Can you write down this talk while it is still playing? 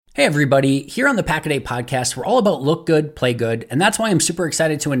Hey everybody, here on the Pack-A-Day podcast, we're all about look good, play good, and that's why I'm super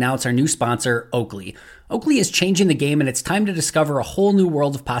excited to announce our new sponsor, Oakley. Oakley is changing the game and it's time to discover a whole new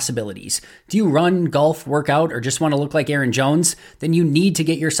world of possibilities. Do you run, golf, work out, or just want to look like Aaron Jones? Then you need to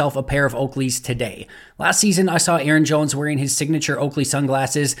get yourself a pair of Oakleys today. Last season, I saw Aaron Jones wearing his signature Oakley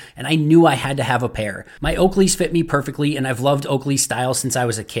sunglasses, and I knew I had to have a pair. My Oakleys fit me perfectly, and I've loved Oakley style since I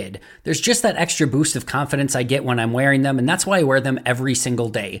was a kid. There's just that extra boost of confidence I get when I'm wearing them, and that's why I wear them every single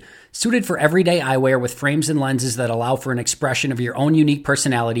day. Suited for everyday eyewear with frames and lenses that allow for an expression of your own unique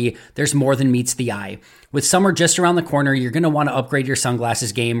personality, there's more than meets the eye. With summer just around the corner, you're going to want to upgrade your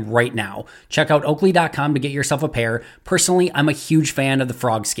sunglasses game right now. Check out Oakley.com to get yourself a pair. Personally, I'm a huge fan of the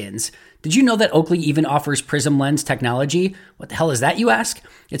frog skins. Did you know that Oakley even offers prism lens technology? What the hell is that, you ask?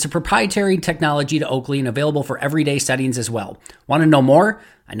 It's a proprietary technology to Oakley and available for everyday settings as well. Want to know more?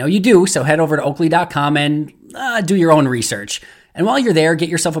 I know you do, so head over to Oakley.com and do your own research. And while you're there, get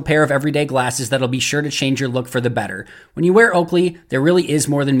yourself a pair of everyday glasses that'll be sure to change your look for the better. When you wear Oakley, there really is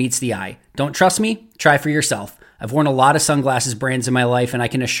more than meets the eye. Don't trust me? Try for yourself. I've worn a lot of sunglasses brands in my life, and I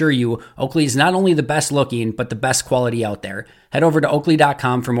can assure you, Oakley is not only the best looking, but the best quality out there. Head over to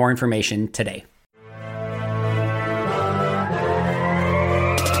Oakley.com for more information today.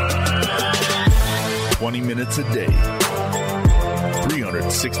 Minutes a day,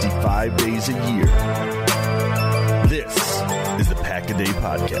 365 days a year. This is the Pack-A-Day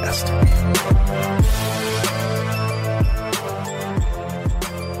Podcast.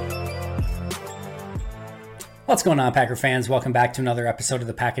 What's going on, Packer fans? Welcome back to another episode of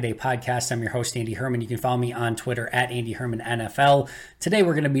the Pack-A-Day Podcast. I'm your host, Andy Herman. You can follow me on Twitter at Andy Herman NFL. Today,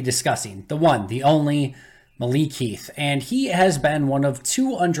 we're going to be discussing the one, the only Malik Heath, and he has been one of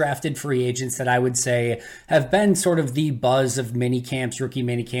two undrafted free agents that I would say have been sort of the buzz of mini camps, rookie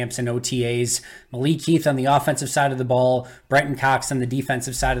mini camps, and OTAs. Malik Heath on the offensive side of the ball, Brenton Cox on the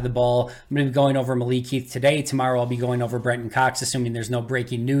defensive side of the ball. I'm going to be going over Malik Heath today. Tomorrow I'll be going over Brenton Cox, assuming there's no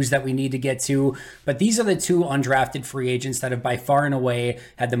breaking news that we need to get to. But these are the two undrafted free agents that have by far and away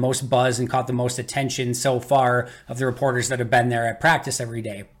had the most buzz and caught the most attention so far of the reporters that have been there at practice every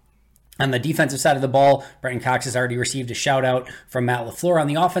day. On the defensive side of the ball, Brenton Cox has already received a shout out from Matt LaFleur. On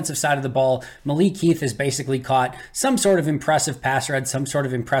the offensive side of the ball, Malik Heath has basically caught some sort of impressive pass or had some sort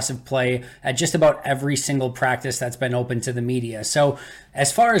of impressive play at just about every single practice that's been open to the media. So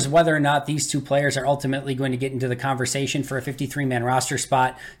as far as whether or not these two players are ultimately going to get into the conversation for a 53-man roster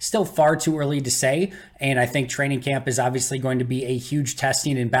spot, still far too early to say. And I think training camp is obviously going to be a huge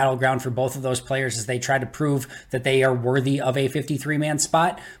testing and battleground for both of those players as they try to prove that they are worthy of a 53-man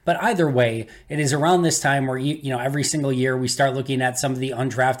spot. But either way, it is around this time where, every single year we start looking at some of the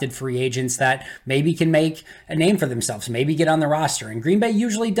undrafted free agents that maybe can make a name for themselves, maybe get on the roster. And Green Bay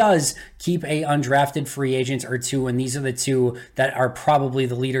usually does keep a undrafted free agent or two, and these are the two that are probably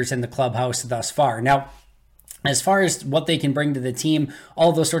the leaders in the clubhouse thus far. Now, as far as what they can bring to the team,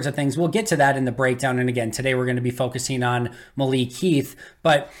 all those sorts of things, we'll get to that in the breakdown. And again, today we're going to be focusing on Malik Heath,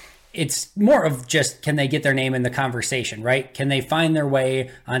 but it's more of just, can they get their name in the conversation, right? Can they find their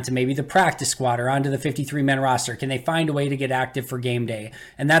way onto maybe the practice squad or onto the 53-man roster? Can they find a way to get active for game day?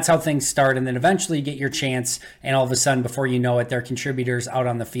 And that's how things start. And then eventually you get your chance, and all of a sudden, before you know it, they're contributors out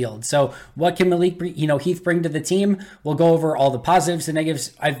on the field. So what can Malik, Heath bring to the team? We'll go over all the positives and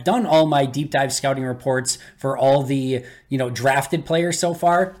negatives. I've done all my deep dive scouting reports for all the, drafted players so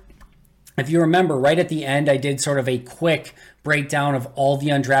far. If you remember, right at the end, I did sort of a quick breakdown of all the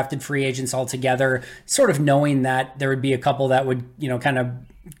undrafted free agents altogether, sort of knowing that there would be a couple that would, kind of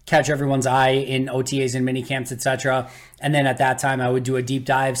catch everyone's eye in OTAs and mini camps, etc. And then at that time, I would do a deep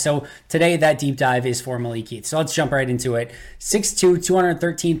dive. So today, that deep dive is for Malik Heath. So let's jump right into it. 6'2",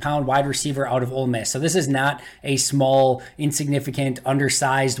 213-pound wide receiver out of Ole Miss. So this is not a small, insignificant,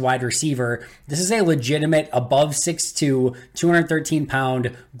 undersized wide receiver. This is a legitimate above 6'2",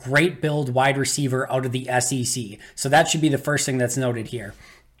 213-pound, great build wide receiver out of the SEC. So that should be the first thing that's noted here.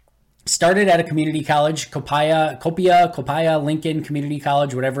 Started at a community college, Copiah, Lincoln Community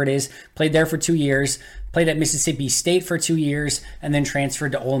College, whatever it is. Played there for 2 years. Played at Mississippi State for 2 years, and then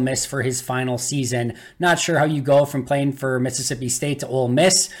transferred to Ole Miss for his final season. Not sure how you go from playing for Mississippi State to Ole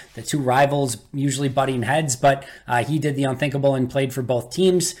Miss, the two rivals usually butting heads, but he did the unthinkable and played for both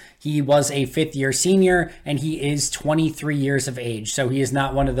teams. He was a fifth-year senior, and he is 23 years of age. So he is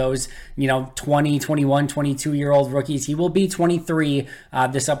not one of those, 20, 21, 22-year-old rookies. He will be 23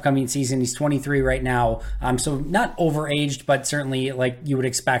 this upcoming season. He's 23 right now. So not overaged, but certainly like you would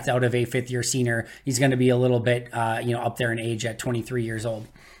expect out of a fifth-year senior. He's going to be a little bit, up there in age at 23 years old.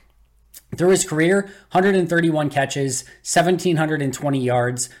 Through his career, 131 catches, 1,720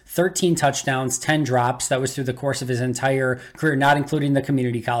 yards, 13 touchdowns, 10 drops. That was through the course of his entire career, not including the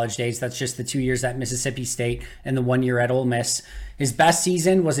community college days. That's just the 2 years at Mississippi State and the 1 year at Ole Miss. His best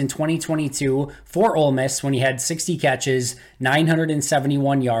season was in 2022 for Ole Miss when he had 60 catches,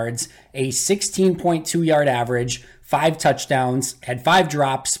 971 yards, a 16.2 yard average, 5 touchdowns, had 5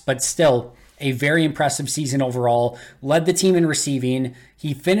 drops, but still a very impressive season overall. Led the team in receiving.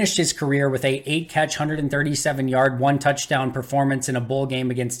 He finished his career with a 8-catch, 137-yard, 1 touchdown performance in a bowl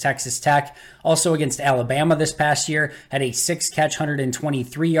game against Texas Tech. Also against Alabama this past year, had a 6-catch,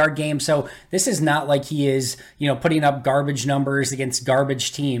 123-yard game. So this is not like he is, putting up garbage numbers against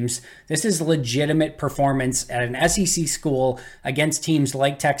garbage teams. This is legitimate performance at an SEC school against teams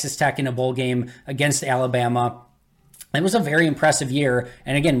like Texas Tech in a bowl game, against Alabama. It was a very impressive year.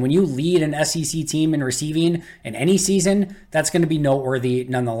 And again, when you lead an SEC team in receiving in any season, that's going to be noteworthy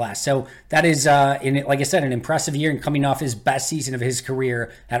nonetheless. So that is, like I said, an impressive year and coming off his best season of his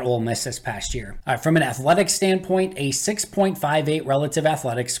career at Ole Miss this past year. From an athletic standpoint, a 6.58 relative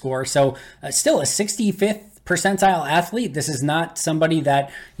athletic score. So still a 65th percentile athlete. This is not somebody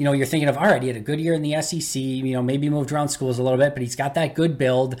that, you're thinking of, all right, he had a good year in the SEC, maybe moved around schools a little bit, but he's got that good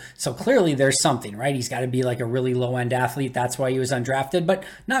build. So clearly there's something, right? He's got to be like a really low end athlete. That's why he was undrafted, but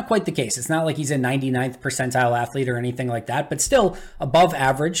not quite the case. It's not like he's a 99th percentile athlete or anything like that, but still above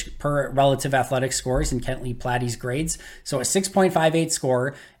average per relative athletic scores in Kentley Platty's grades. So a 6.58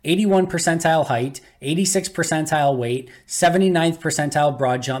 score, 81 percentile height, 86 percentile weight, 79th percentile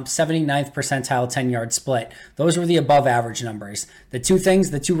broad jump, 79th percentile 10-yard split. Those were the above average numbers. The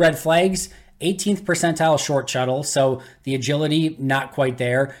two red flags, 18th percentile short shuttle, so the agility not quite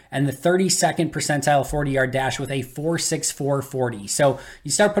there, and the 32nd percentile 40-yard dash with a 4.64 40. So you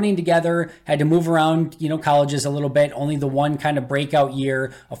start putting together, had to move around, colleges a little bit, only the one kind of breakout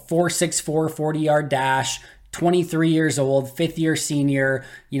year, a 4.64 40-yard dash, 23 years old, 5th year senior,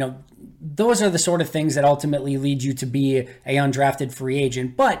 those are the sort of things that ultimately lead you to be a undrafted free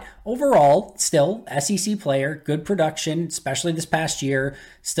agent. But overall, still SEC player, good production, especially this past year,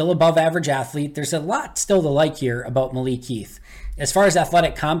 still above average athlete. There's a lot still to like here about Malik Heath. As far as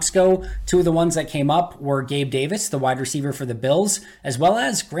athletic comps go, 2 of the ones that came up were Gabe Davis, the wide receiver for the Bills, as well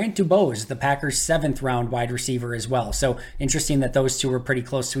as Grant Dubose, the Packers' 7th round wide receiver as well. So interesting that those 2 were pretty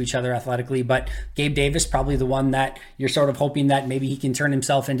close to each other athletically, but Gabe Davis probably the one that you're sort of hoping that maybe he can turn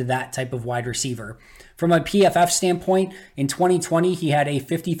himself into that type of wide receiver. From a PFF standpoint, in 2020, he had a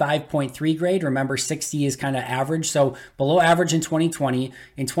 55.3 grade. Remember, 60 is kind of average, so below average in 2020.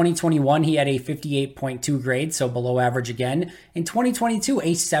 In 2021, he had a 58.2 grade, so below average again. In 2022,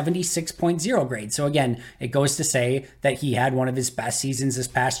 a 76.0 grade. So again, it goes to say that he had one of his best seasons this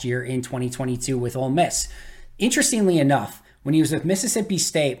past year in 2022 with Ole Miss. Interestingly enough, when he was with Mississippi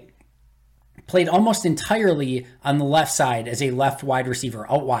State, played almost entirely on the left side as a left wide receiver,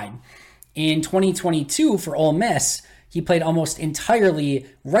 out wide. In 2022 for Ole Miss, he played almost entirely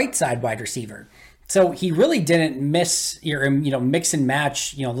right side wide receiver. So he really didn't mix and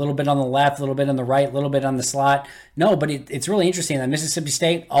match, a little bit on the left, a little bit on the right, a little bit on the slot. No, but it's really interesting that Mississippi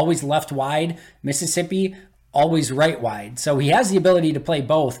State always left wide, Mississippi always right wide. So he has the ability to play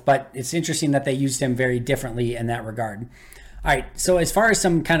both, but it's interesting that they used him very differently in that regard. All right, so as far as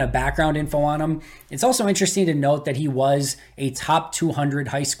some kind of background info on him, it's also interesting to note that he was a top 200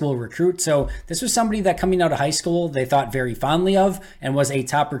 high school recruit. So this was somebody that coming out of high school, they thought very fondly of and was a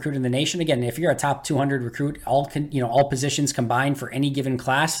top recruit in the nation. Again, if you're a top 200 recruit, all positions combined for any given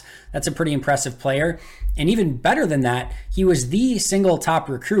class, that's a pretty impressive player. And even better than that, he was the single top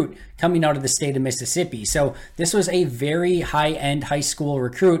recruit coming out of the state of Mississippi. So this was a very high-end high school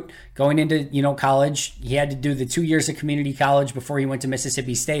recruit going into, college. He had to do the 2 years of community college before he went to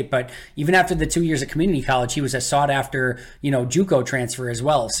Mississippi State. But even after the 2 years of community college, he was a sought-after, JUCO transfer as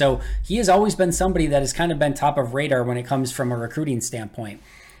well. So he has always been somebody that has kind of been top of radar when it comes from a recruiting standpoint.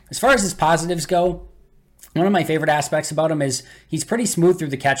 As far as his positives go, one of my favorite aspects about him is he's pretty smooth through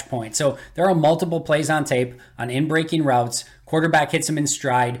the catch point. So there are multiple plays on tape on in-breaking routes. Quarterback hits him in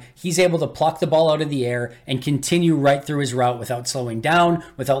stride. He's able to pluck the ball out of the air and continue right through his route without slowing down,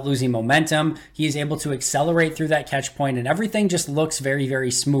 without losing momentum. He is able to accelerate through that catch point, and everything just looks very,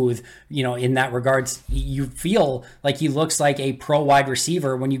 very smooth. In that regards, you feel like he looks like a pro wide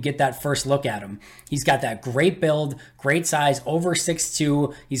receiver when you get that first look at him. He's got that great build, great size, over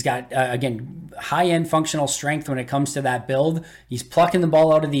 6'2". He's got, again, high-end functional strength when it comes to that build. He's plucking the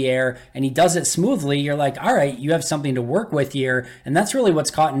ball out of the air, and he does it smoothly. You're like, all right, you have something to work with here. here. And that's really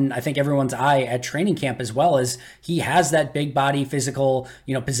what's caught in, I think, everyone's eye at training camp as well, is he has that big body, physical,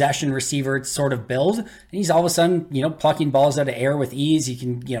 possession receiver sort of build. And he's all of a sudden, plucking balls out of air with ease. He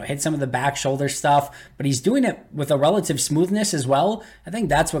can, hit some of the back shoulder stuff, but he's doing it with a relative smoothness as well. I think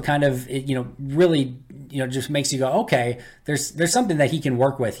that's what kind of, really, just makes you go, okay, there's something that he can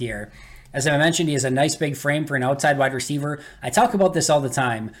work with here. As I mentioned, he has a nice big frame for an outside wide receiver. I talk about this all the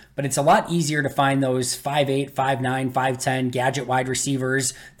time, but it's a lot easier to find those 5'8", 5'9", 5'10" gadget wide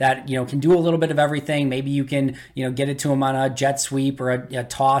receivers that, can do a little bit of everything. Maybe you can, get it to him on a jet sweep or a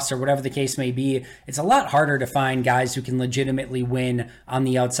toss or whatever the case may be. It's a lot harder to find guys who can legitimately win on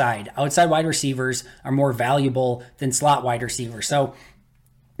the outside. Outside wide receivers are more valuable than slot wide receivers. So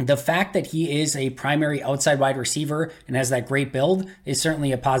the fact that he is a primary outside wide receiver and has that great build is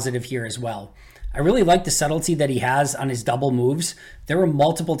certainly a positive here as well. I really like the subtlety that he has on his double moves. There were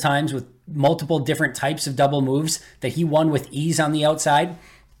multiple times with multiple different types of double moves that he won with ease on the outside.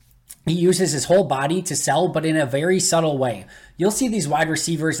 He uses his whole body to sell, but in a very subtle way. You'll see these wide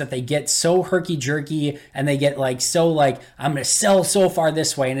receivers that they get so herky-jerky and they get I'm going to sell so far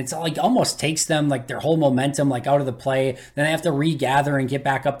this way. And it's almost takes them their whole momentum out of the play. Then they have to regather and get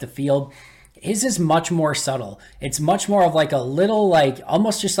back up the field. His is much more subtle. It's much more of a little,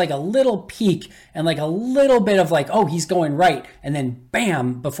 almost just a little peek and a little bit of oh, he's going right. And then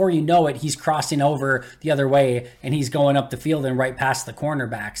bam, before you know it, he's crossing over the other way and he's going up the field and right past the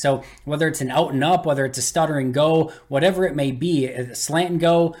cornerback. So whether it's an out and up, whether it's a stutter and go, whatever it may be, a slant and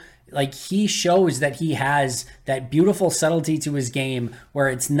go, he shows that he has that beautiful subtlety to his game where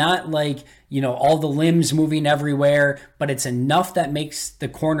it's not all the limbs moving everywhere, but it's enough that makes the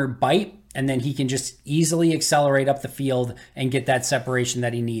corner bite. And then he can just easily accelerate up the field and get that separation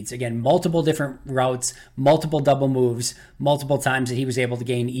that he needs. Again, multiple different routes, multiple double moves, multiple times that he was able to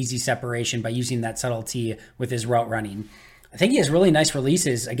gain easy separation by using that subtlety with his route running. I think he has really nice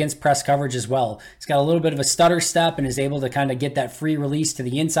releases against press coverage as well. He's got a little bit of a stutter step and is able to kind of get that free release to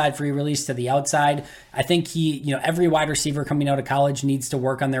the inside, free release to the outside. I think every wide receiver coming out of college needs to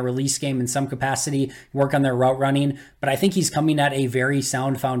work on their release game in some capacity, work on their route running. But I think he's coming at a very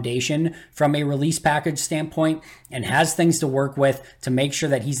sound foundation from a release package standpoint and has things to work with to make sure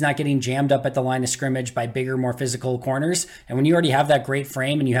that he's not getting jammed up at the line of scrimmage by bigger, more physical corners. And when you already have that great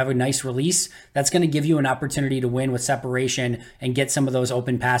frame and you have a nice release, that's going to give you an opportunity to win with separation and get some of those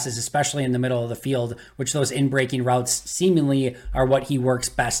open passes, especially in the middle of the field, which those in-breaking routes seemingly are what he works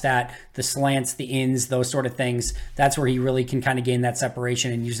best at. The slants, the ins, those sort of things. That's where he really can kind of gain that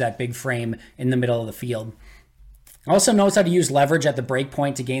separation and use that big frame in the middle of the field. Also knows how to use leverage at the break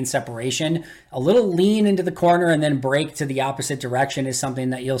point to gain separation. A little lean into the corner and then break to the opposite direction is something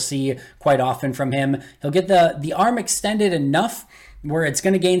that you'll see quite often from him. He'll get the arm extended enough where it's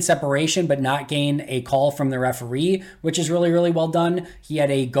going to gain separation but not gain a call from the referee, which is really, really well done. He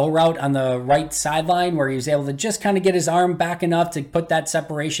had a go route on the right sideline where he was able to just kind of get his arm back enough to put that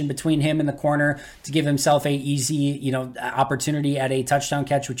separation between him and the corner to give himself a easy, opportunity at a touchdown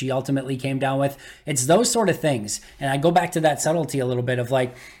catch, which he ultimately came down with. It's those sort of things. And I go back to that subtlety a little bit of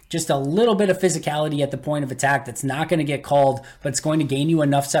just a little bit of physicality at the point of attack that's not going to get called, but it's going to gain you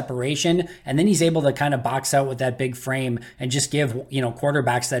enough separation. And then he's able to kind of box out with that big frame and just give,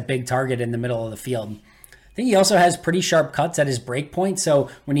 quarterbacks that big target in the middle of the field. I think he also has pretty sharp cuts at his break point. So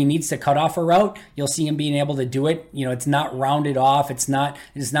when he needs to cut off a route, you'll see him being able to do it. It's not rounded off. It's not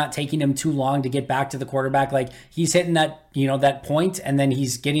taking him too long to get back to the quarterback. He's hitting that, that point, and then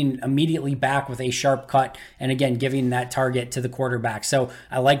he's getting immediately back with a sharp cut. And again, giving that target to the quarterback. So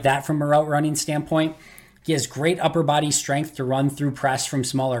I like that from a route running standpoint. He has great upper body strength to run through press from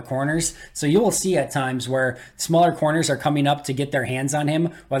smaller corners. So you will see at times where smaller corners are coming up to get their hands on him,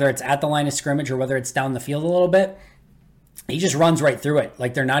 whether it's at the line of scrimmage or whether it's down the field a little bit. He just runs right through it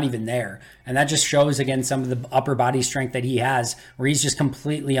like they're not even there. And that just shows, again, some of the upper body strength that he has, where he's just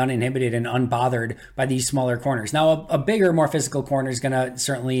completely uninhibited and unbothered by these smaller corners. Now, a bigger, more physical corner is going to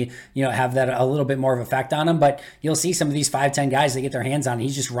certainly, have that a little bit more of effect on him. But you'll see some of these 5'10" guys, they get their hands on it.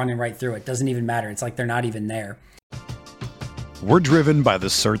 He's just running right through it. Doesn't even matter. It's like they're not even there. We're driven by the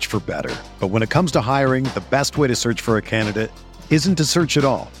search for better. But when it comes to hiring, the best way to search for a candidate isn't to search at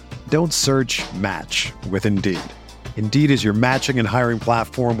all. Don't search, match with Indeed. Indeed is your matching and hiring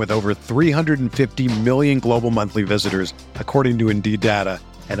platform with over 350 million global monthly visitors, according to Indeed data,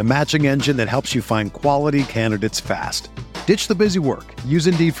 and a matching engine that helps you find quality candidates fast. Ditch the busy work. Use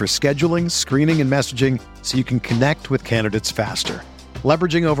Indeed for scheduling, screening, and messaging so you can connect with candidates faster.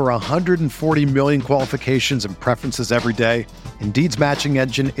 Leveraging over 140 million qualifications and preferences every day, Indeed's matching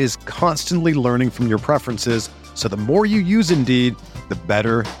engine is constantly learning from your preferences, so the more you use Indeed, the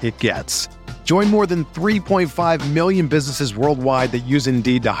better it gets. Join more than 3.5 million businesses worldwide that use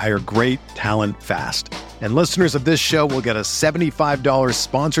Indeed to hire great talent fast. And listeners of this show will get a $75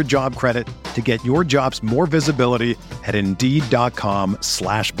 sponsored job credit to get your jobs more visibility at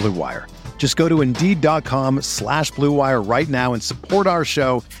Indeed.com/Blue Wire. Just go to Indeed.com/Blue Wire right now and support our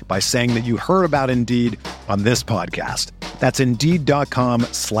show by saying that you heard about Indeed on this podcast. That's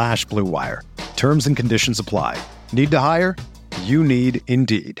Indeed.com/Blue Wire. Terms and conditions apply. Need to hire? You need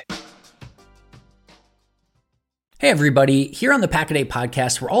Indeed. Hey everybody, here on the Pack a Day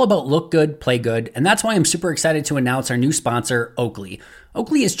podcast, we're all about look good, play good, and that's why I'm super excited to announce our new sponsor, Oakley.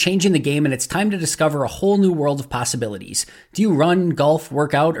 Oakley is changing the game, and it's time to discover a whole new world of possibilities. Do you run, golf,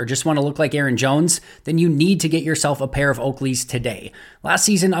 work out, or just want to look like Aaron Jones? Then you need to get yourself a pair of Oakleys today. Last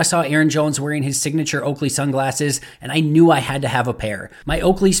season, I saw Aaron Jones wearing his signature Oakley sunglasses, and I knew I had to have a pair. My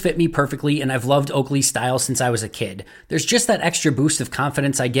Oakleys fit me perfectly, and I've loved Oakley style since I was a kid. There's just that extra boost of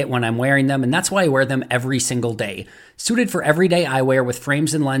confidence I get when I'm wearing them, and that's why I wear them every single day. Suited for everyday eyewear with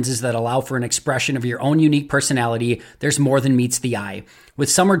frames and lenses that allow for an expression of your own unique personality, there's more than meets the eye.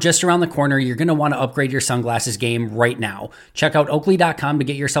 With summer just around the corner, you're going to want to upgrade your sunglasses game right now. Check out Oakley.com to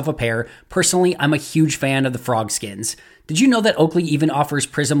get yourself a pair. Personally, I'm a huge fan of the frog skins. Did you know that Oakley even offers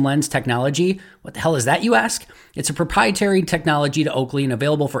prism lens technology? What the hell is that, you ask? It's a proprietary technology to Oakley and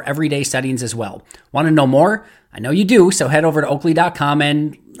available for everyday settings as well. Want to know more? I know you do, so head over to Oakley.com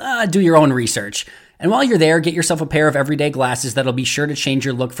and do your own research. And while you're there, get yourself a pair of everyday glasses that'll be sure to change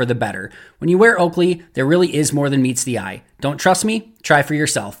your look for the better. When you wear Oakley, there really is more than meets the eye. Don't trust me? Try for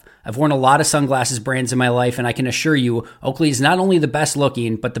yourself. I've worn a lot of sunglasses brands in my life, and I can assure you, Oakley is not only the best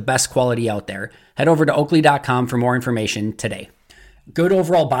looking, but the best quality out there. Head over to Oakley.com for more information today. Good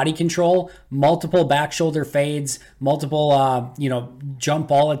overall body control, multiple back shoulder fades, multiple, jump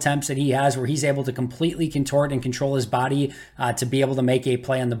ball attempts that he has where he's able to completely contort and control his body to be able to make a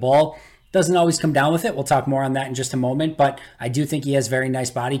play on the ball. Doesn't always come down with it. We'll talk more on that in just a moment, but I do think he has very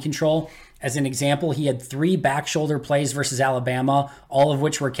nice body control. As an example, he had 3 back shoulder plays versus Alabama, all of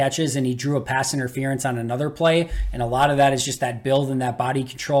which were catches, and he drew a pass interference on another play. And a lot of that is just that build and that body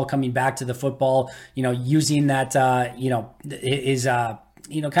control coming back to the football, using that,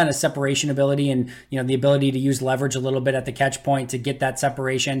 kind of separation ability and, the ability to use leverage a little bit at the catch point to get that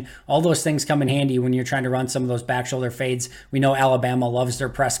separation. All those things come in handy when you're trying to run some of those back shoulder fades. We know Alabama loves their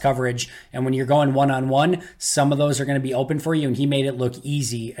press coverage. And when you're going one-on-one, some of those are going to be open for you. And he made it look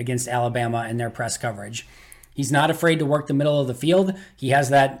easy against Alabama in their press coverage. He's not afraid to work the middle of the field. He has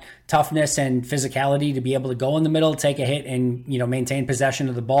that toughness and physicality to be able to go in the middle, take a hit, and maintain possession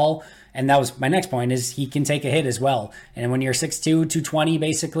of the ball. And that was my next point, is he can take a hit as well. And when you're 6'2", 220,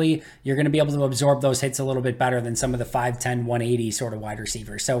 basically, you're going to be able to absorb those hits a little bit better than some of the 5'10", 180 sort of wide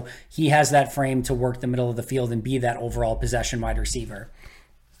receivers. So he has that frame to work the middle of the field and be that overall possession wide receiver.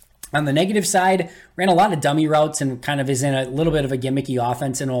 On the negative side, ran a lot of dummy routes and kind of is in a little bit of a gimmicky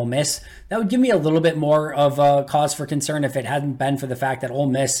offense in Ole Miss. That would give me a little bit more of a cause for concern if it hadn't been for the fact that Ole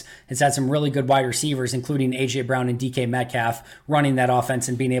Miss has had some really good wide receivers, including A.J. Brown and DK Metcalf, running that offense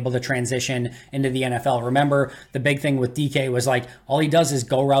and being able to transition into the NFL. Remember, the big thing with DK was all he does is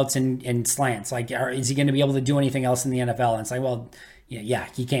go routes and slants. Is he going to be able to do anything else in the NFL? And it's well, yeah,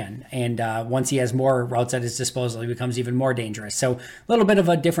 he can. And once he has more routes at his disposal, he becomes even more dangerous. So a little bit of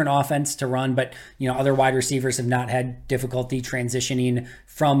a different offense to run, but other wide receivers have not had difficulty transitioning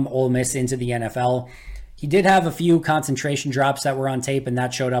from Ole Miss into the NFL. He did have a few concentration drops that were on tape, and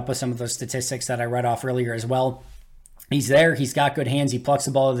that showed up with some of those statistics that I read off earlier as well. He's there. He's got good hands. He plucks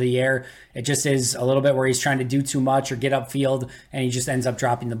the ball out of the air. It just is a little bit where he's trying to do too much or get upfield, and he just ends up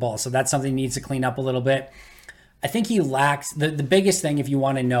dropping the ball. So that's something he needs to clean up a little bit. I think he lacks, the biggest thing if you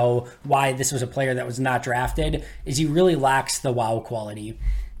want to know why this was a player that was not drafted, is he really lacks the wow quality.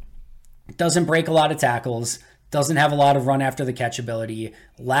 Doesn't break a lot of tackles, doesn't have a lot of run after the catch ability,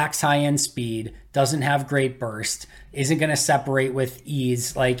 lacks high-end speed, doesn't have great burst, isn't going to separate with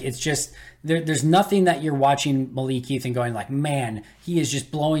ease. It's just, there's nothing that you're watching Malik Heath and going man, he is just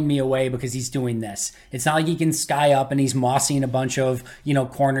blowing me away because he's doing this. It's not like he can sky up and he's mossing a bunch of,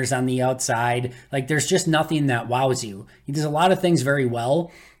 corners on the outside. There's just nothing that wows you. He does a lot of things very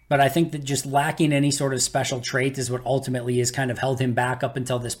well, but I think that just lacking any sort of special trait is what ultimately has kind of held him back up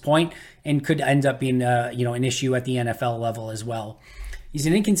until this point and could end up being, an issue at the NFL level as well. He's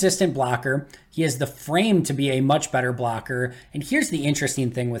an inconsistent blocker. He has the frame to be a much better blocker. And here's the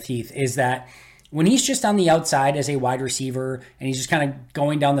interesting thing with Heath is that when he's just on the outside as a wide receiver and he's just kind of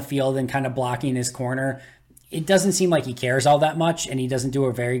going down the field and kind of blocking his corner, it doesn't seem like he cares all that much and he doesn't do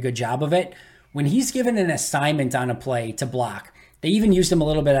a very good job of it. When he's given an assignment on a play to block, They even used him a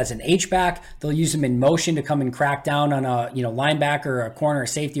little bit as an H-back. They'll use him in motion to come and crack down on a linebacker, a corner, a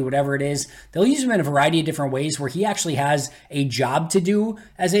safety, whatever it is. They'll use him in a variety of different ways where he actually has a job to do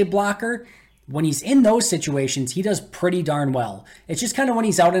as a blocker. When he's in those situations, he does pretty darn well. It's just kind of when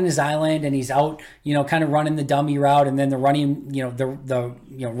he's out on his island and he's out, kind of running the dummy route, and then the running, the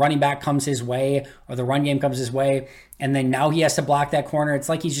running back comes his way, or the run game comes his way, and then now he has to block that corner. It's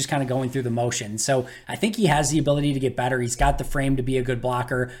like he's just kind of going through the motion. So I think he has the ability to get better. He's got the frame to be a good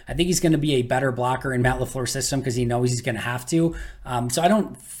blocker. I think he's going to be a better blocker in Matt LaFleur's system because he knows he's going to have to. So I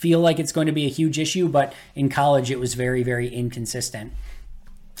don't feel like it's going to be a huge issue, but in college it was very, very inconsistent.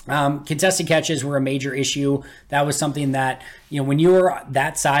 Contested catches were a major issue. That was something that, when you're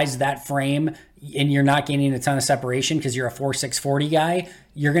that size, that frame, and you're not gaining a ton of separation because you're a 4.6 40 guy,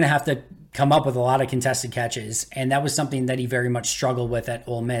 you're going to have to come up with a lot of contested catches. And that was something that he very much struggled with at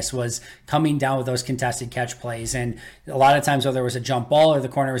Ole Miss, was coming down with those contested catch plays. And a lot of times, whether it was a jump ball or the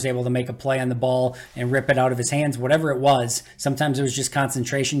corner was able to make a play on the ball and rip it out of his hands, whatever it was, sometimes it was just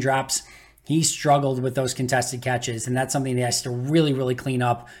concentration drops. He struggled with those contested catches, and that's something he has to really, really clean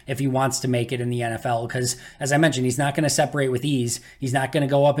up if he wants to make it in the NFL, because, as I mentioned, he's not going to separate with ease. He's not going to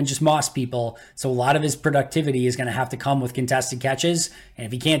go up and just moss people, so a lot of his productivity is going to have to come with contested catches, and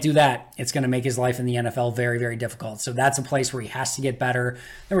if he can't do that, it's going to make his life in the NFL very, very difficult. So that's a place where he has to get better.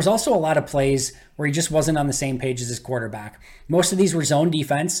 There was also a lot of plays where he just wasn't on the same page as his quarterback. Most of these were zone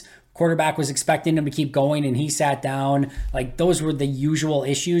defense. Quarterback was expecting him to keep going and he sat down. Like, those were the usual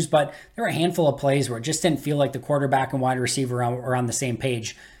issues, but there were a handful of plays where it just didn't feel like the quarterback and wide receiver are on the same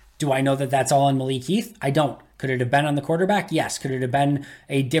page. Do I know that that's all on Malik Heath? I don't. Could it have been on the quarterback? Yes. Could it have been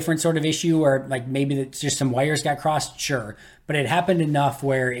a different sort of issue, or like maybe it's just some wires got crossed? Sure. But it happened enough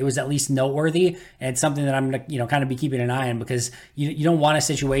where it was at least noteworthy, and it's something that I'm going to, kind of be keeping an eye on, because you don't want a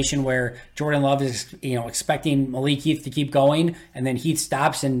situation where Jordan Love is, expecting Malik Heath to keep going, and then Heath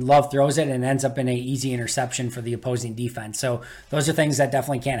stops and Love throws it and ends up in an easy interception for the opposing defense. So those are things that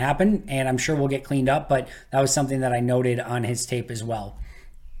definitely can't happen, and I'm sure will get cleaned up, but that was something that I noted on his tape as well.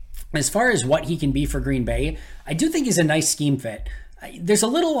 As far as what he can be for Green Bay, I do think he's a nice scheme fit. There's a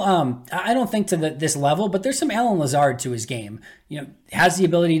little, I don't think to this level, but there's some Allen Lazard to his game. Has the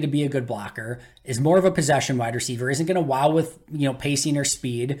ability to be a good blocker, is more of a possession wide receiver, isn't going to wow with, pacing or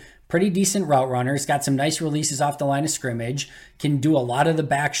speed, pretty decent route runners, got some nice releases off the line of scrimmage, can do a lot of the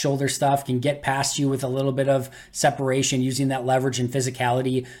back shoulder stuff, can get past you with a little bit of separation using that leverage and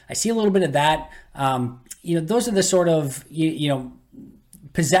physicality. I see a little bit of that. Those are the sort of,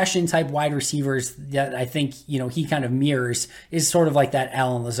 possession type wide receivers that I think, he kind of mirrors, is sort of like that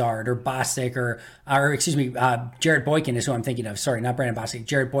Allen Lazard or Bostic or Jared Boykin is who I'm thinking of. Sorry, not Brandon Bostic,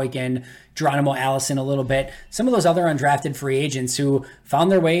 Jared Boykin, Geronimo Allison a little bit. Some of those other undrafted free agents who found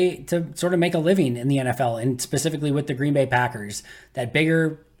their way to sort of make a living in the NFL, and specifically with the Green Bay Packers, that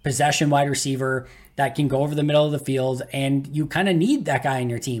bigger possession wide receiver that can go over the middle of the field, and you kind of need that guy in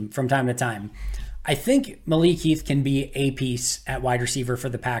your team from time to time. I think Malik Heath can be a piece at wide receiver for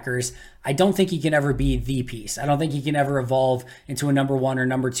the Packers. I don't think he can ever be the piece. I don't think he can ever evolve into a number 1 or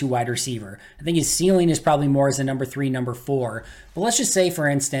number 2 wide receiver. I think his ceiling is probably more as a number 3, number 4. But let's just say, for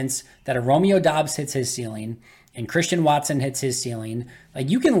instance, that a Romeo Doubs hits his ceiling and Christian Watson hits his ceiling. Like,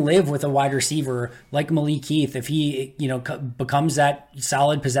 you can live with a wide receiver like Malik Heath if he, becomes that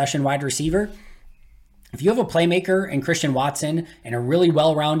solid possession wide receiver. If you have a playmaker in Christian Watson and a really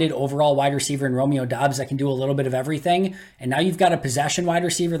well-rounded overall wide receiver in Romeo Doubs that can do a little bit of everything, and now you've got a possession wide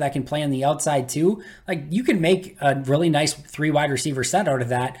receiver that can play on the outside too, like, you can make a really nice 3 wide receiver set out of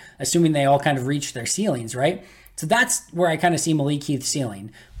that, assuming they all kind of reach their ceilings, right? So that's where I kind of see Malik Heath's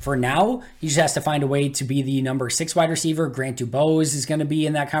ceiling. For now, he just has to find a way to be the number 6 wide receiver. Grant Dubose is going to be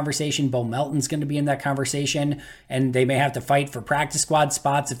in that conversation. Bo Melton's going to be in that conversation. And they may have to fight for practice squad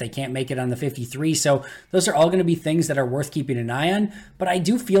spots if they can't make it on the 53. So those are all going to be things that are worth keeping an eye on. But I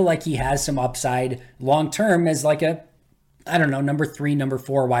do feel like he has some upside long-term as like a, number 3, number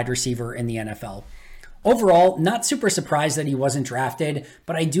 4 wide receiver in the NFL. Overall, not super surprised that he wasn't drafted,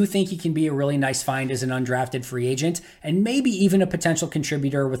 but I do think he can be a really nice find as an undrafted free agent, and maybe even a potential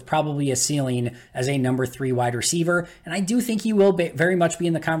contributor with probably a ceiling as a number 3 wide receiver. And I do think he will very much be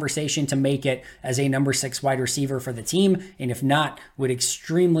in the conversation to make it as a number 6 wide receiver for the team. And if not, would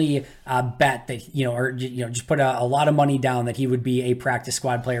extremely bet that, just put a lot of money down that he would be a practice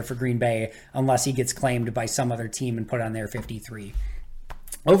squad player for Green Bay unless he gets claimed by some other team and put on their 53.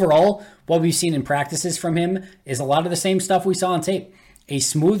 Overall, what we've seen in practices from him is a lot of the same stuff we saw on tape. a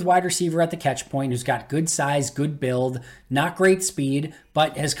smooth wide receiver at the catch point who's got good size, good build, not great speed,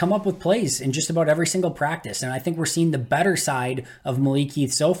 but has come up with plays in just about every single practice. And I think we're seeing the better side of Malik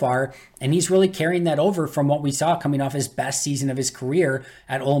Heath so far, and he's really carrying that over from what we saw coming off his best season of his career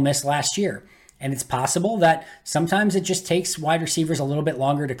at Ole Miss last year. And it's possible that sometimes it just takes wide receivers a little bit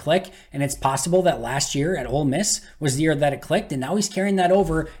longer to click. And it's possible that last year at Ole Miss was the year that it clicked. And now he's carrying that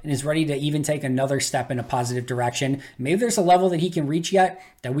over and is ready to even take another step in a positive direction. Maybe there's a level that he can reach yet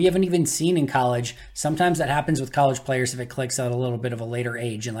that we haven't even seen in college. Sometimes that happens with college players if it clicks at a little bit of a later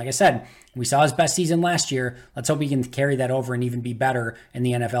age. And like I said, we saw his best season last year. Let's hope he can carry that over and even be better in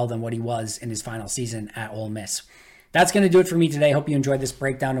the NFL than what he was in his final season at Ole Miss. That's going to do it for me today. Hope you enjoyed this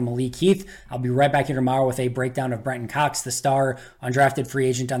breakdown of Malik Heath. I'll be right back here tomorrow with a breakdown of Brenton Cox, the star undrafted free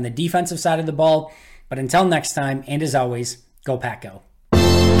agent on the defensive side of the ball. But until next time, and as always, go Pack Go.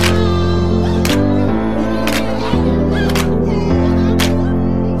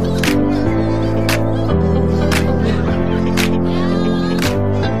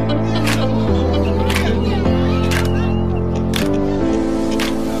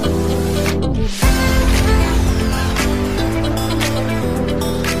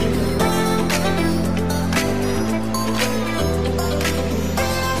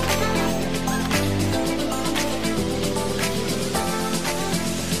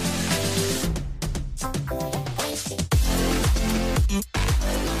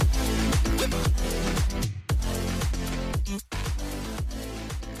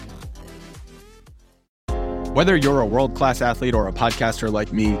 Whether you're a world-class athlete or a podcaster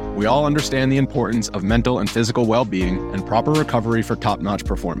like me, we all understand the importance of mental and physical well-being and proper recovery for top-notch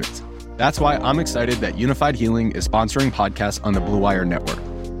performance. That's why I'm excited that Unified Healing is sponsoring podcasts on the Blue Wire Network.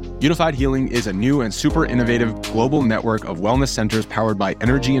 Unified Healing is a new and super innovative global network of wellness centers powered by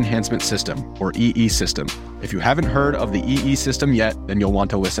Energy Enhancement System, or EE System. If you haven't heard of the EE System yet, then you'll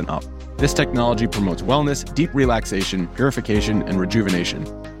want to listen up. This technology promotes wellness, deep relaxation, purification, and rejuvenation.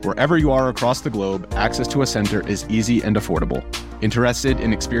 Wherever you are across the globe, access to a center is easy and affordable. Interested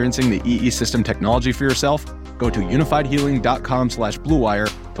in experiencing the EE System technology for yourself? Go to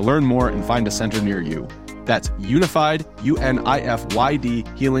unifiedhealing.com/bluewire to learn more and find a center near you. That's unified, UNIFYD,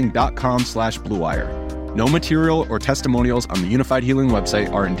 healing.com/bluewire. No material or testimonials on the Unified Healing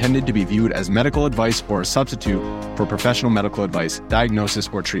website are intended to be viewed as medical advice or a substitute for professional medical advice, diagnosis,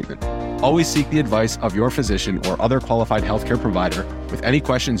 or treatment. Always seek the advice of your physician or other qualified healthcare provider with any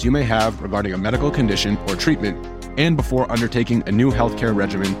questions you may have regarding a medical condition or treatment and before undertaking a new healthcare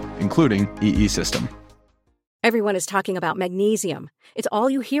regimen, including EE System. Everyone is talking about magnesium. It's all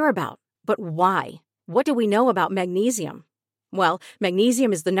you hear about. But why? What do we know about magnesium? Well,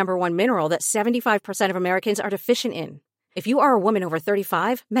 magnesium is the number one mineral that 75% of Americans are deficient in. If you are a woman over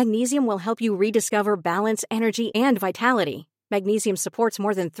 35, magnesium will help you rediscover balance, energy, and vitality. Magnesium supports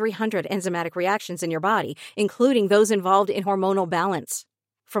more than 300 enzymatic reactions in your body, including those involved in hormonal balance.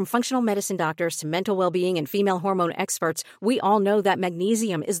 From functional medicine doctors to mental well-being and female hormone experts, we all know that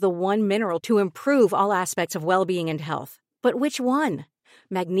magnesium is the one mineral to improve all aspects of well-being and health. But which one?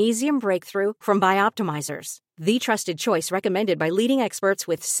 Magnesium Breakthrough from Bioptimizers, the trusted choice recommended by leading experts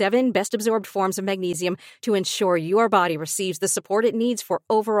with 7 best-absorbed forms of magnesium to ensure your body receives the support it needs for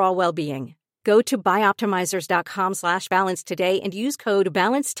overall well-being. Go to bioptimizers.com/balance today and use code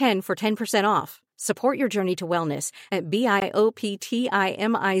BALANCE10 for 10% off. Support your journey to wellness at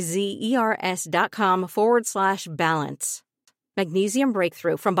bioptimizers.com/balance. Magnesium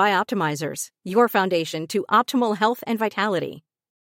Breakthrough from Bioptimizers, your foundation to optimal health and vitality.